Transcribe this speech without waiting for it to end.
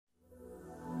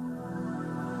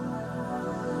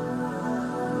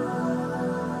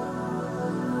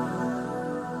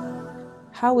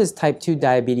How is type 2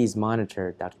 diabetes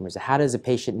monitored, Dr. Mirza? How does a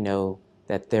patient know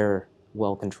that they're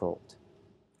well controlled?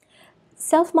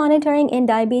 Self-monitoring in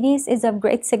diabetes is of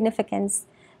great significance.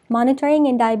 Monitoring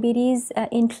in diabetes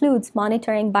includes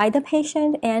monitoring by the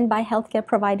patient and by healthcare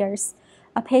providers.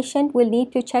 A patient will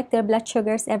need to check their blood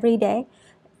sugars every day,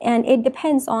 and it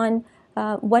depends on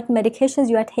what medications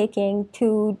you are taking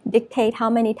to dictate how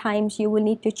many times you will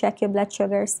need to check your blood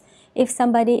sugars. If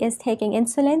somebody is taking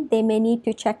insulin, they may need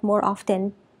to check more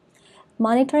often.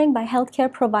 Monitoring by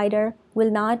healthcare provider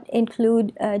will not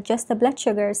include just the blood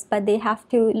sugars, but they have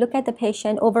to look at the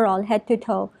patient overall, head to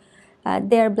toe.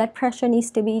 Their blood pressure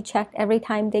needs to be checked every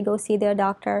time they go see their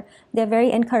doctor. They're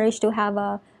very encouraged to have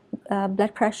a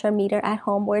blood pressure meter at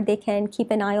home where they can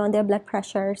keep an eye on their blood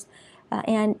pressures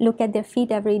and look at their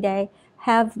feet every day,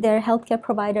 have their healthcare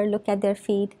provider look at their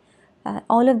feet.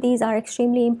 All of these are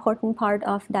extremely important part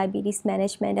of diabetes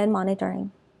management and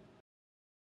monitoring.